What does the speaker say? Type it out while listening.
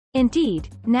Indeed,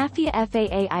 Nafia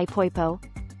Faa Poipo,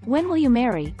 When Will You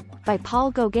Marry? By Paul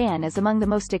Gauguin is among the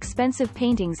most expensive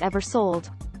paintings ever sold.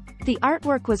 The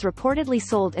artwork was reportedly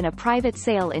sold in a private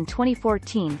sale in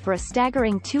 2014 for a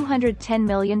staggering $210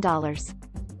 million.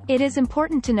 It is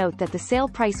important to note that the sale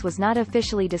price was not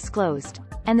officially disclosed,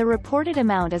 and the reported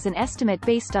amount is an estimate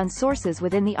based on sources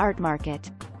within the art market.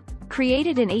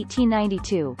 Created in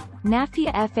 1892,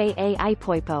 Nafia Faa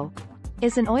Poipo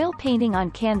is an oil painting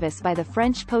on canvas by the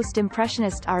French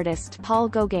post-impressionist artist Paul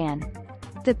Gauguin.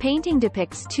 The painting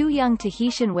depicts two young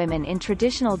Tahitian women in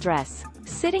traditional dress,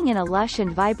 sitting in a lush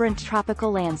and vibrant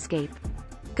tropical landscape.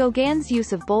 Gauguin's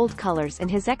use of bold colors and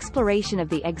his exploration of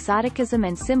the exoticism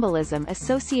and symbolism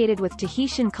associated with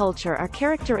Tahitian culture are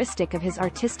characteristic of his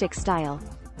artistic style.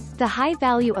 The high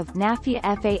value of Nafia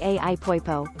Faa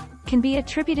Poipo can be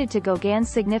attributed to Gauguin's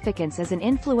significance as an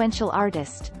influential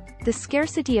artist, the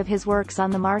scarcity of his works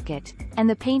on the market, and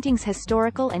the painting's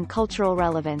historical and cultural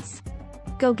relevance.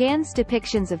 Gauguin's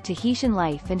depictions of Tahitian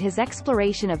life and his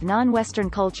exploration of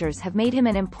non-Western cultures have made him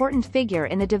an important figure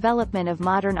in the development of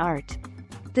modern art.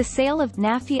 The sale of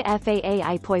Nafia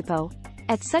Faa Poipo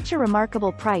at such a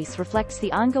remarkable price reflects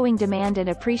the ongoing demand and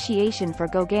appreciation for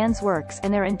Gauguin's works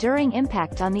and their enduring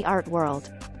impact on the art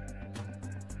world.